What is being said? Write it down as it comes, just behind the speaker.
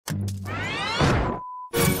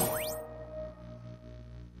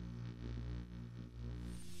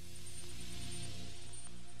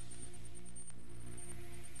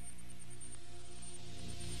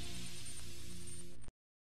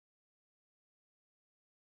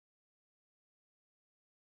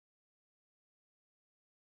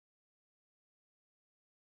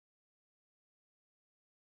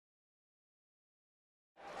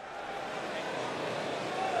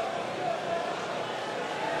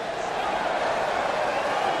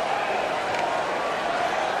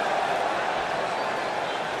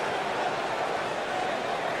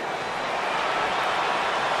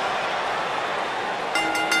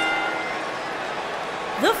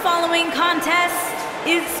following contest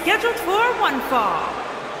is scheduled for one fall.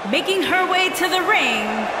 Making her way to the ring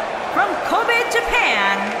from Kobe,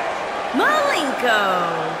 Japan,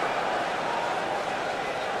 Mariko.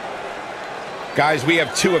 Guys, we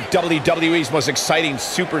have two of WWE's most exciting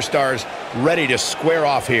superstars ready to square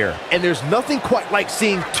off here. And there's nothing quite like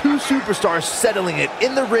seeing two superstars settling it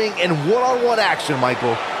in the ring in one-on-one action,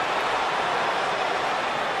 Michael.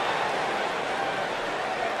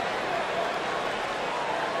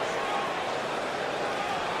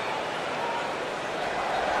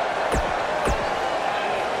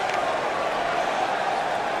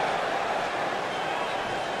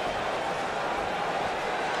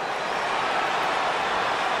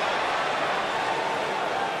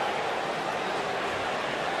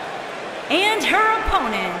 And her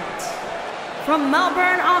opponent, from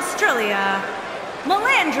Melbourne, Australia,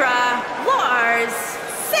 Miranda Lars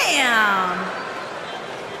Sam.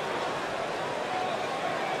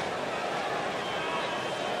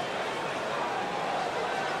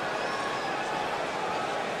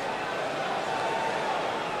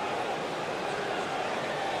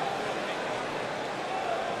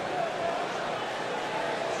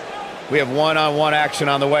 We have one-on-one action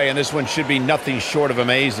on the way, and this one should be nothing short of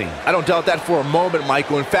amazing. I don't doubt that for a moment,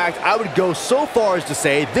 Michael. In fact, I would go so far as to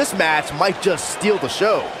say this match might just steal the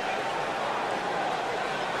show.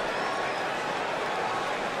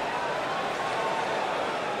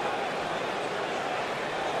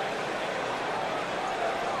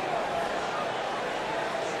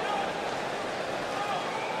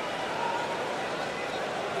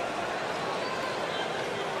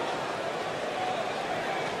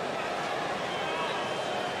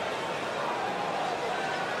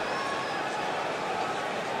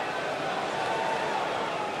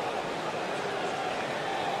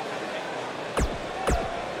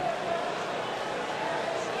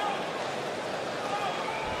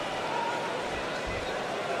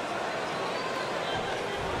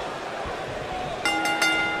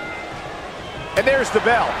 And there's the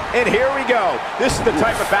bell, and here we go. This is the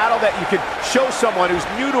type of battle that you can show someone who's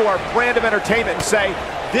new to our brand of entertainment and say,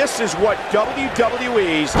 this is what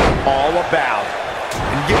WWE's all about.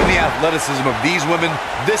 And given the athleticism of these women,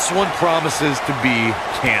 this one promises to be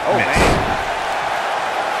can't miss. Man.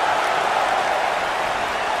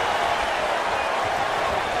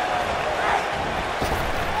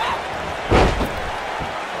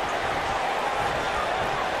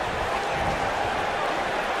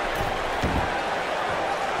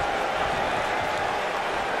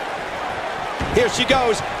 Here she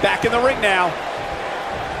goes, back in the ring now.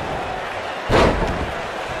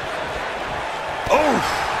 Oh!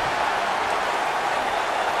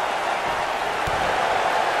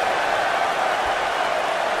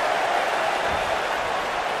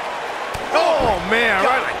 Oh, man,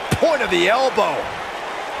 right at the point of the elbow.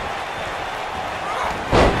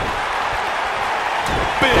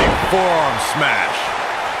 Big forearm smash.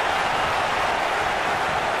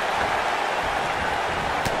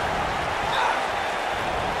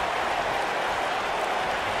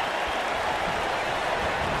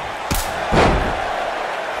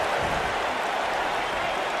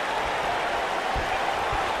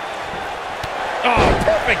 Oh,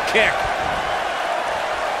 perfect kick.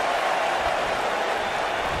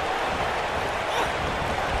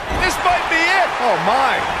 This might be it. Oh,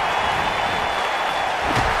 my.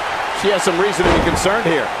 She has some reason to be concerned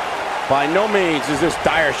here. By no means is this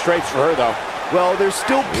dire straits for her, though. Well, there's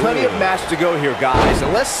still plenty of match to go here, guys.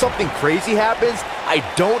 Unless something crazy happens, I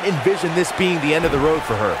don't envision this being the end of the road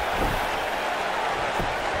for her.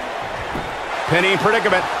 Penny in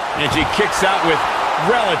predicament, and she kicks out with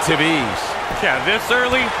relative ease. Yeah, this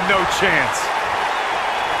early, no chance.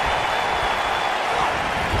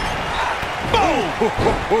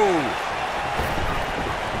 Boom!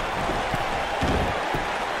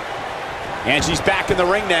 And she's back in the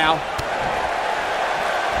ring now.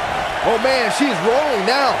 Oh, man, she's rolling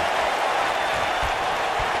now.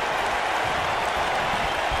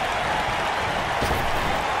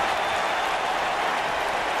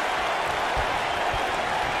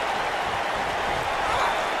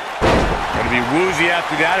 Gonna be woozy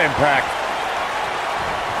after that impact.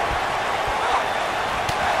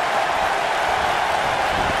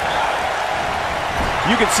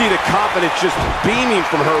 You can see the confidence just beaming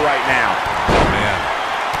from her right now. Oh, man.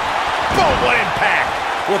 Oh, what impact!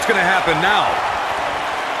 What's gonna happen now?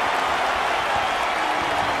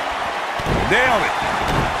 Nailed it.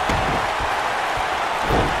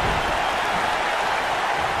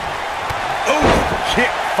 Oh,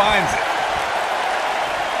 kick finds it.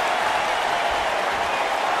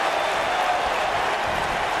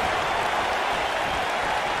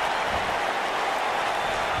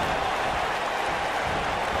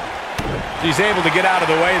 She's able to get out of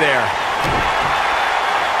the way there.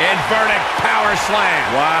 Inverted power slam.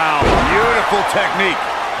 Wow, beautiful technique.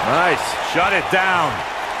 Nice. Shut it down.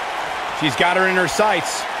 She's got her in her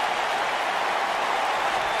sights.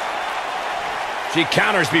 She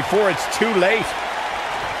counters before it's too late.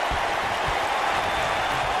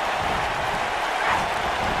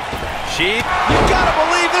 You gotta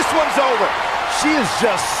believe this one's over. She is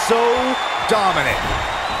just so dominant.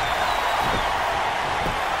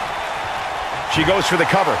 She goes for the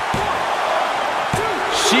cover.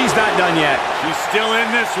 She's not done yet. She's still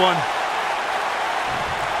in this one.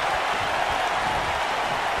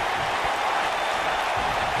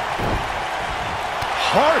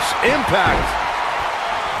 Harsh impact.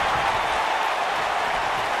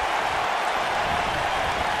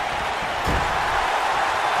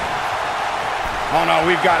 Oh no,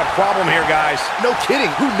 we've got a problem here, guys. No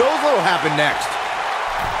kidding. Who knows what will happen next?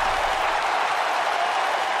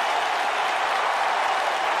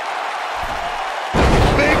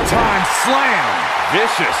 Big time slam.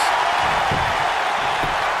 Vicious.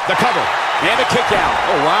 The cover. And a kick out.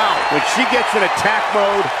 Oh, wow. When she gets in attack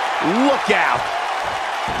mode, look out.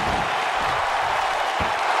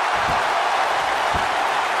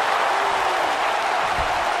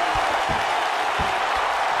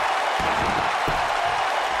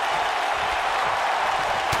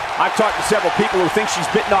 I've talked to several people who think she's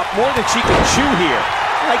bitten off more than she can chew here.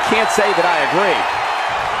 I can't say that I agree.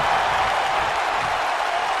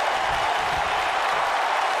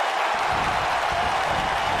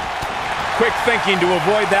 Quick thinking to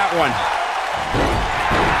avoid that one.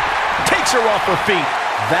 Takes her off her feet.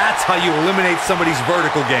 That's how you eliminate somebody's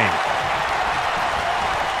vertical game.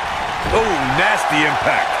 Oh, nasty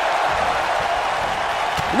impact.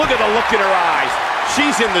 Look at the look in her eyes.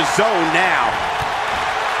 She's in the zone now.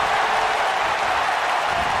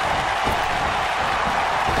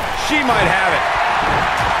 She might have it.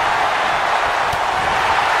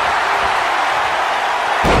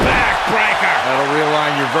 Backbreaker. That'll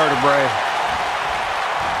realign your vertebrae.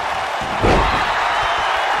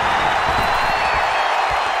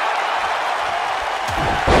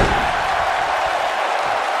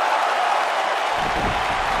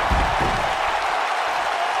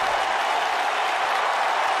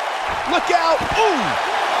 Look out. Ooh.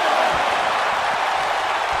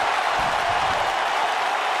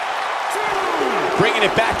 Bringing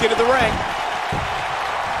it back into the ring.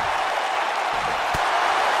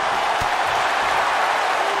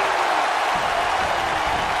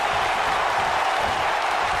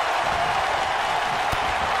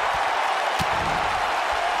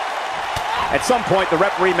 At some point, the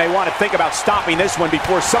referee may want to think about stopping this one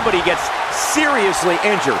before somebody gets seriously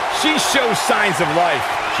injured. She shows signs of life.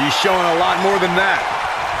 She's showing a lot more than that.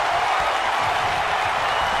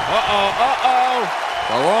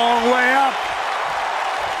 The long way up.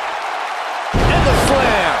 The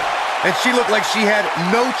slam. And she looked like she had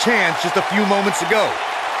no chance just a few moments ago.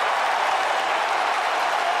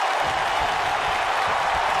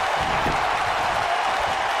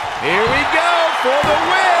 Here we go for the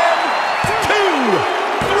win. 2,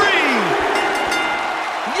 3.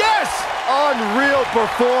 Yes! Unreal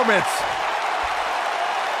performance.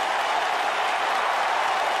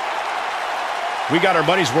 We got our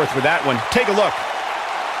money's worth with that one. Take a look.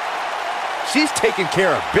 She's taking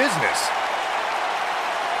care of business.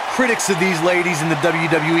 Critics of these ladies in the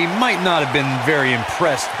WWE might not have been very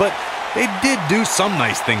impressed, but they did do some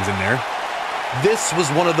nice things in there. This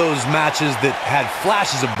was one of those matches that had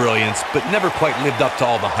flashes of brilliance, but never quite lived up to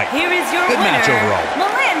all the hype. Here is your Good winner, match overall.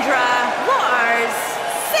 Miranda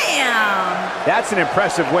Sam. That's an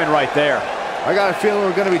impressive win right there. I got a feeling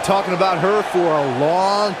we're going to be talking about her for a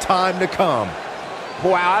long time to come.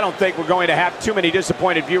 Wow, I don't think we're going to have too many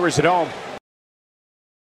disappointed viewers at home.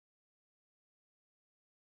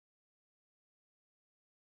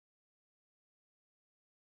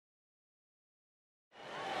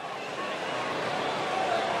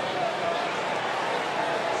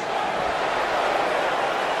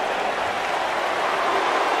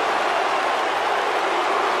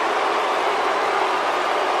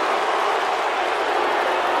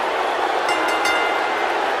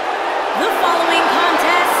 The following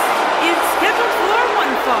contest is scheduled for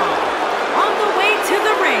one fall. On the way to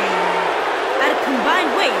the ring, at a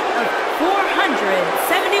combined weight of 471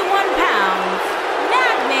 pounds,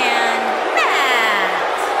 Madman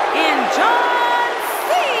Matt and John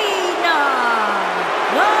Cena,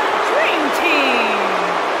 the Dream Team.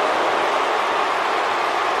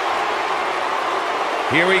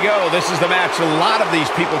 Here we go. This is the match a lot of these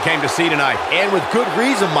people came to see tonight. And with good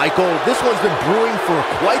reason, Michael. This one's been brewing for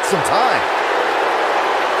quite some time.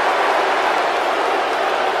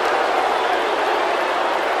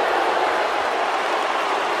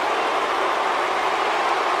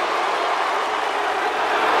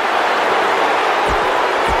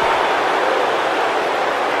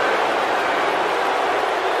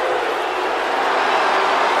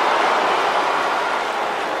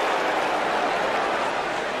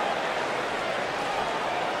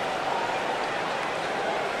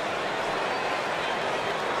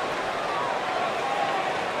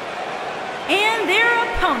 And their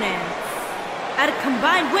opponents, at a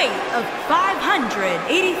combined weight of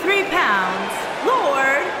 583 pounds,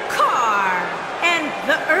 Lord Carr and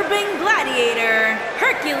the Urban Gladiator,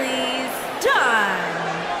 Hercules Dunn.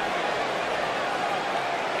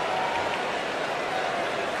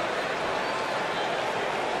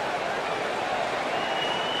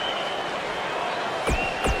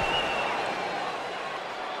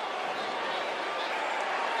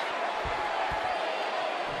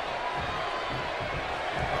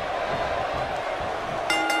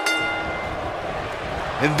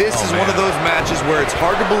 And this is one of those matches where it's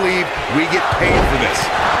hard to believe we get paid for this.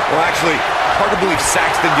 Well, actually, hard to believe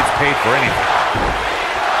Saxton gets paid for anything.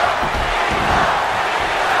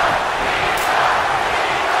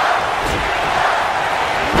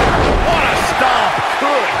 What a stomp!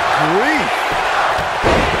 Good grief!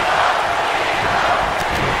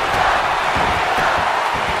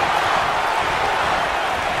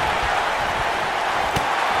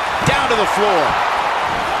 Down to the floor.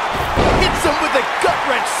 Hits him with a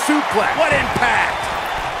gut-wrench suplex. What impact!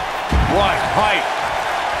 What height!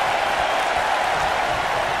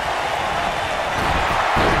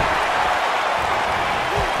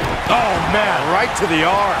 Oh, man, right to the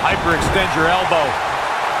arm. Hyperextend your elbow.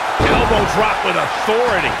 Elbow drop with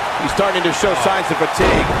authority. He's starting to show signs of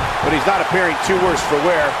fatigue, but he's not appearing too worse for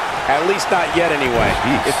wear. At least not yet, anyway.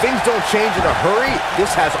 If things don't change in a hurry,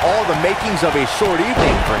 this has all the makings of a short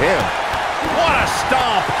evening for him. What a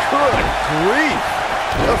stomp! Good grief!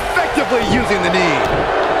 Effectively using the knee.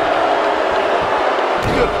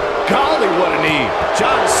 Good golly, what a knee.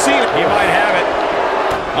 John Cena. He might have it.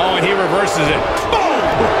 Oh, and he reverses it. Boom!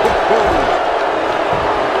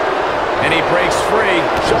 And he breaks free.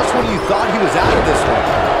 Just when you thought he was out of this one.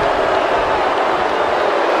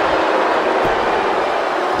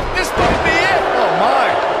 This might be it. Oh, my.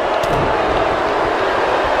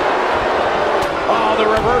 Oh, the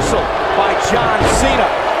reversal by John Cena.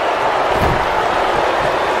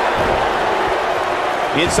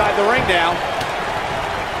 Inside the ring now.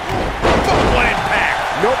 Boom, what impact.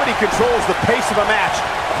 Nobody controls the pace of a match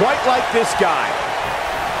quite like this guy.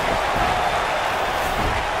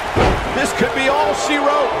 This could be all she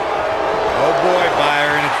wrote. Oh boy,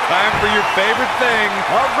 Byron, it's time for your favorite thing.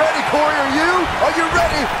 I'm ready, Corey. Are you? Are you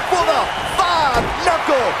ready for the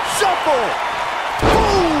 5-knuckle shuffle?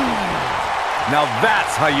 Boom! Now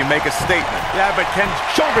that's how you make a statement. Yeah, but Ken's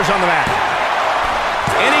shoulders on the mat.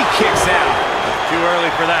 And he kicks out. Too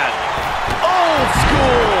early for that. Old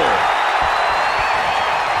school.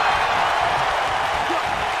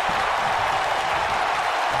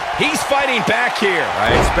 He's fighting back here.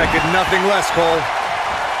 I expected nothing less, Cole.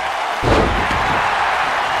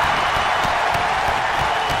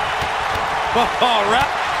 All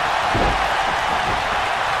right.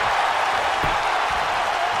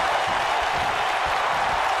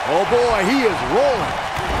 Oh boy, he is rolling.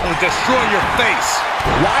 It'll destroy your face.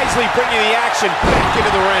 Wisely bringing the action back into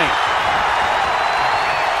the ring.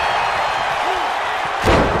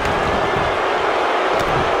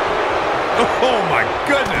 Oh my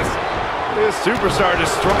goodness. This superstar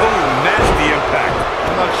just strong. Oh, nasty impact.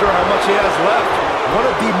 I'm not sure how much he has left. One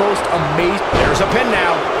of the most amazing. There's a pin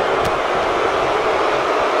now.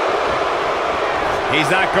 He's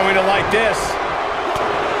not going to like this.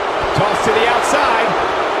 Toss to the outside.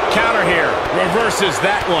 Counter here. Reverses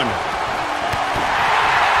that one.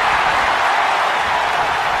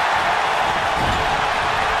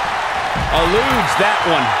 Eludes that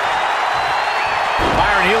one.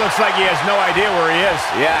 Byron, he looks like he has no idea where he is.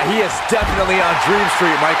 Yeah, he is definitely on Dream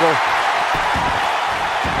Street, Michael.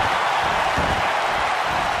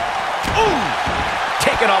 Ooh!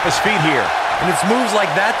 Taken off his feet here. And it's moves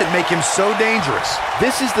like that that make him so dangerous.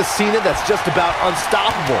 This is the Cena that's just about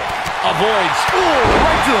unstoppable. Avoids. Ooh,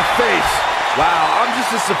 right to the face. Wow, I'm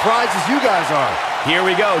just as surprised as you guys are. Here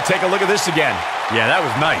we go. Take a look at this again. Yeah, that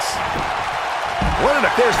was nice.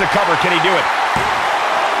 There's the cover. Can he do it?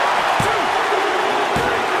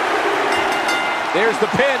 There's the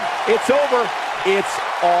pin. It's over. It's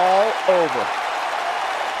all over.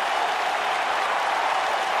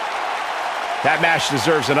 That match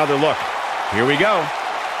deserves another look. Here we go.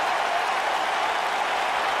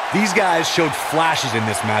 These guys showed flashes in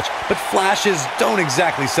this match, but flashes don't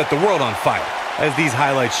exactly set the world on fire, as these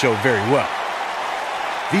highlights show very well.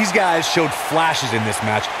 These guys showed flashes in this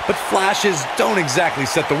match, but flashes don't exactly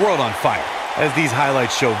set the world on fire, as these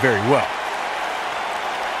highlights show very well.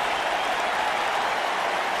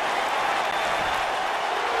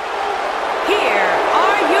 Here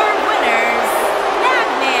are your winners,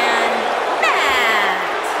 Madman Matt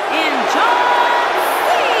and John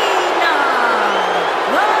Cena,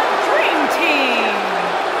 the Dream Team.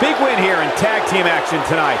 Big win here in tag team action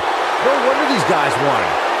tonight. No wonder these guys won.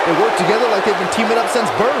 They work together like they've been teaming up since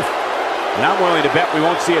birth. And I'm willing to bet we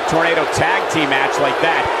won't see a tornado tag team match like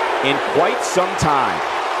that in quite some time.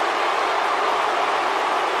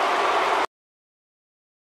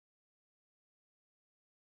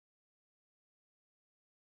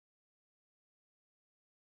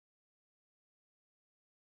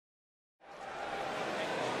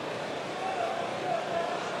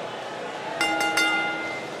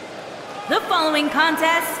 The following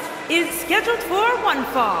contest is scheduled for one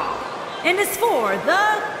fall and is for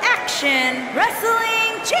the Action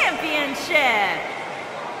Wrestling Championship.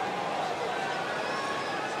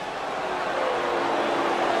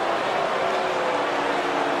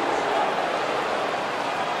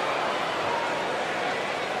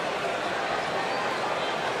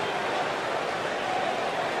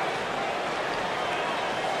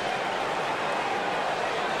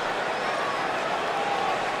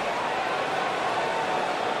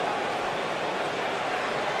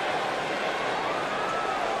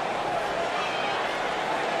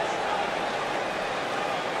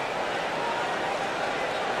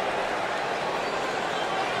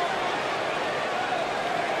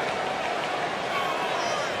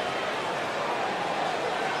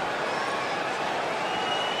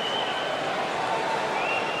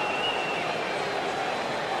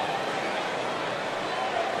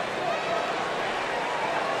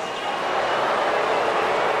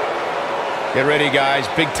 Get ready, guys.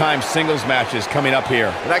 Big-time singles matches coming up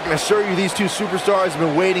here. And I can assure you these two superstars have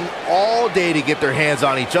been waiting all day to get their hands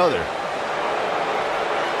on each other.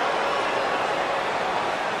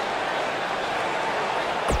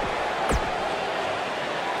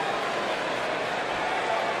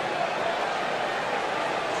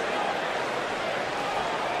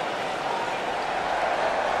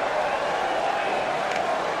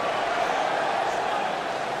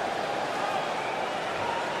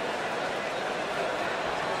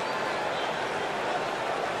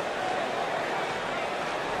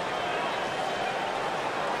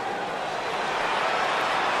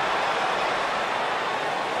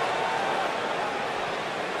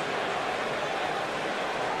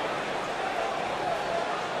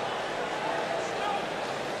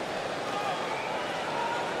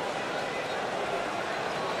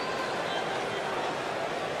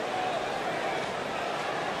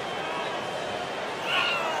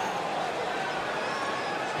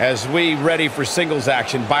 As we ready for singles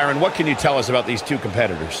action, Byron, what can you tell us about these two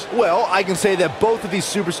competitors? Well, I can say that both of these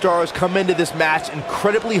superstars come into this match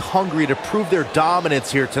incredibly hungry to prove their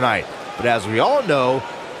dominance here tonight. But as we all know,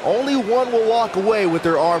 only one will walk away with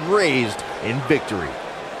their arm raised in victory.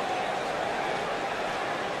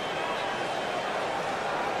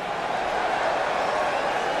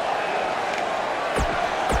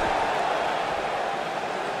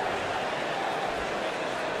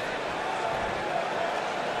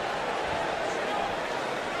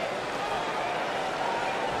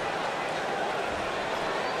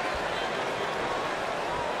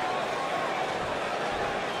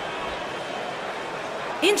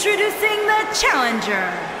 Introducing the challenger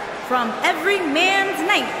from every man's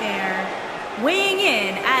nightmare, weighing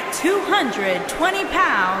in at 220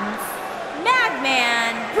 pounds,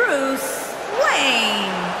 Madman Bruce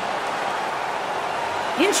Wayne.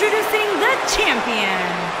 Introducing the champion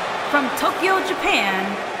from Tokyo, Japan,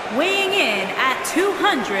 weighing in at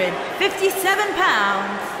 257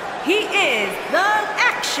 pounds, he is the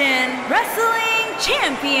Action Wrestling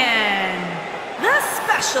Champion, the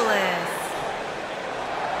Specialist.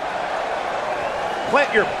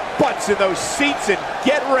 Plant your butts in those seats and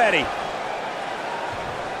get ready.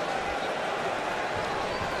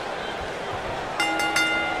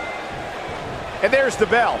 And there's the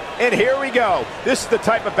bell, and here we go. This is the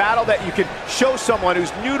type of battle that you can show someone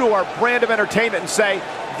who's new to our brand of entertainment and say,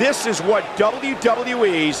 this is what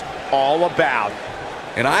WWE's all about.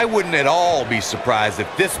 And I wouldn't at all be surprised if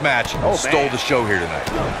this match stole the show here tonight.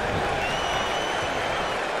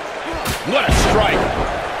 What a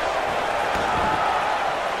strike!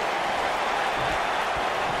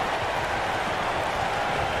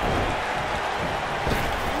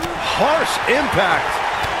 Harsh impact.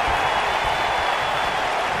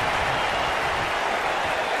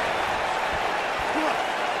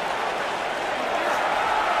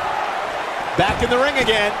 Back in the ring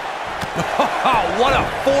again. What a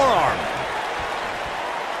forearm!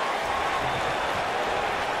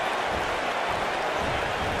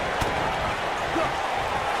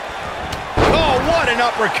 Oh, what an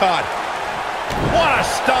uppercut! What a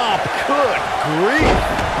stomp! Good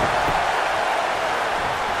grief.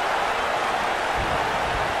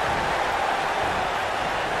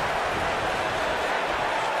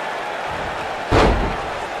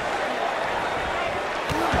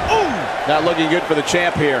 Not looking good for the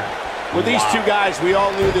champ here. With these two guys, we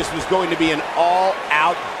all knew this was going to be an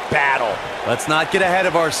all-out battle. Let's not get ahead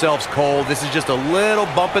of ourselves, Cole. This is just a little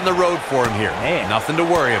bump in the road for him here. Man, nothing to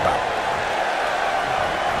worry about.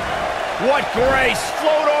 What grace!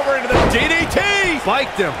 Float over into the DDT!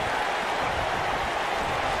 Spiked him.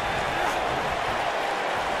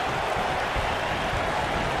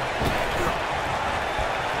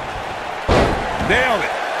 Nailed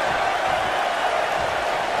it.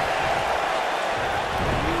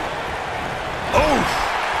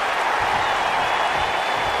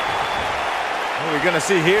 What are we gonna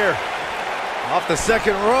see here? Off the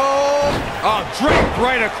second rope. Oh, draped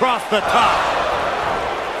right across the top.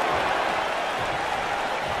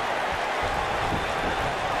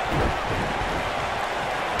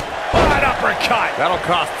 An uppercut. That'll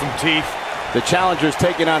cost some teeth. The challenger's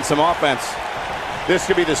taking on some offense. This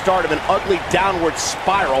could be the start of an ugly downward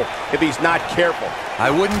spiral if he's not careful. I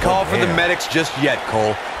wouldn't call for the medics just yet,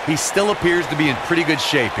 Cole. He still appears to be in pretty good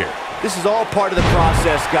shape here. This is all part of the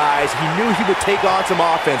process, guys. He knew he would take on some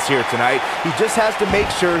offense here tonight. He just has to make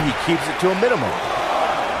sure he keeps it to a minimum.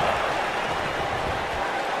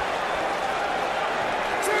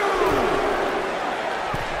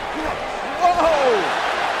 Whoa!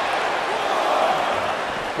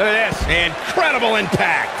 Look at this. Incredible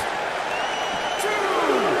impact.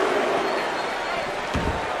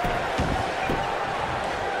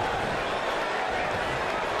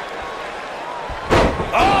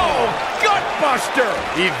 Buster.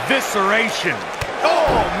 Evisceration.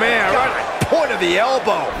 Oh, man, right at the point of the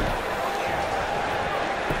elbow.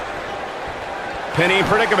 Penny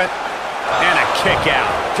predicament. And a kick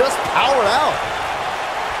out. Just powered out.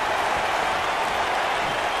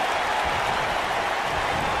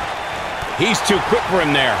 He's too quick for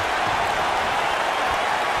him there.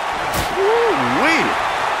 Woo-wee.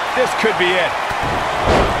 This could be it.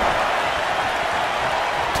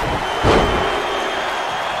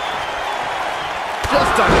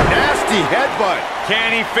 Just a nasty headbutt.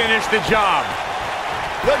 Can he finish the job?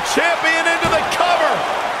 The champion into the cover.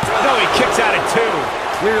 No, he kicks out at two.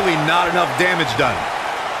 Clearly not enough damage done.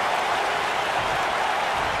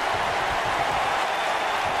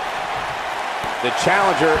 The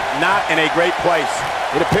challenger not in a great place.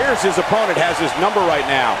 It appears his opponent has his number right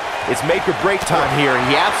now. It's make or break time here.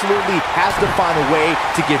 He absolutely has to find a way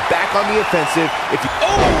to get back on the offensive. If he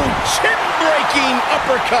Chin-breaking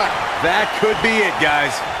uppercut. That could be it,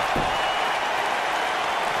 guys.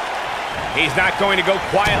 He's not going to go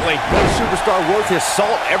quietly. No superstar worth his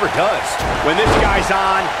salt ever does. When this guy's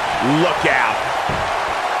on, look out.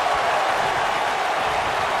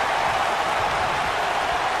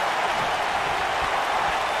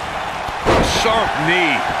 Sharp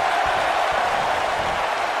knee.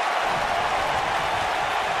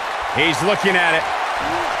 He's looking at it.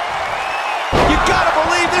 You gotta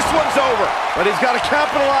believe this one's over. But he's got to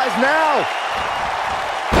capitalize now.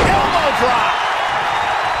 Elbow drop.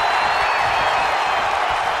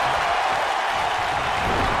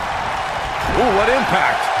 Ooh, what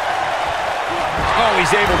impact. Oh,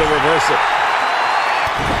 he's able to reverse it.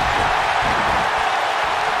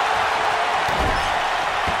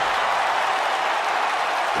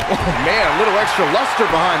 Oh, man, a little extra luster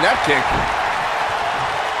behind that kick.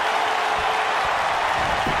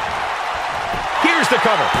 Here's the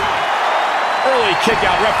cover. Early kick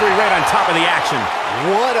out, referee right on top of the action.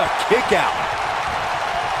 What a kick out.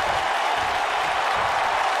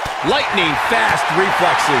 Lightning fast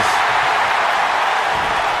reflexes.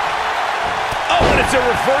 Oh, and it's a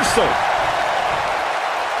reversal.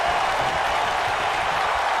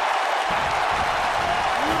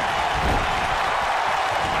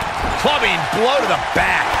 Clubbing blow to the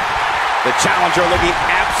back. The challenger looking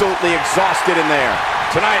absolutely exhausted in there.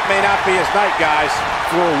 Tonight may not be his night, guys.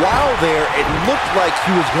 For a while there, it looked like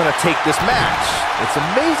he was going to take this match. It's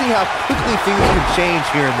amazing how quickly things can change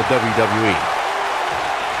here in the WWE.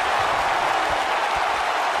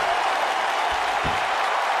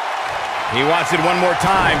 He wants it one more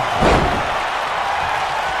time.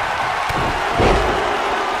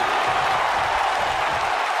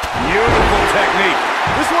 Beautiful technique.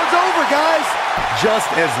 This one's over, guys.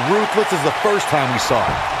 Just as ruthless as the first time we saw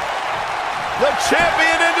it. The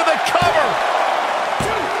champion into the cover.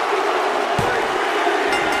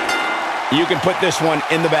 You can put this one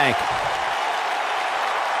in the bank.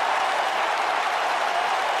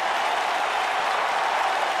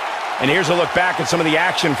 And here's a look back at some of the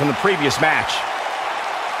action from the previous match.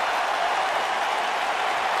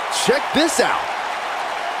 Check this out.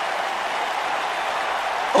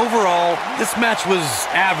 Overall, this match was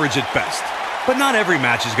average at best. But not every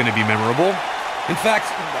match is going to be memorable. In fact,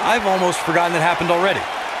 I've almost forgotten it happened already.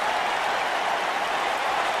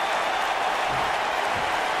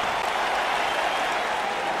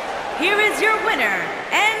 here is your winner,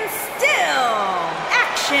 and still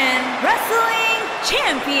Action Wrestling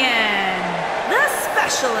Champion, the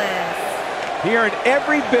Specialist. Hearing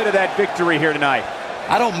every bit of that victory here tonight.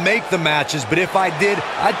 I don't make the matches, but if I did,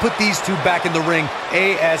 I'd put these two back in the ring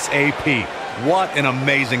ASAP. What an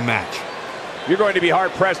amazing match. You're going to be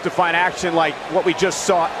hard-pressed to find action like what we just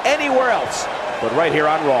saw anywhere else, but right here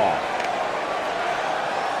on Raw.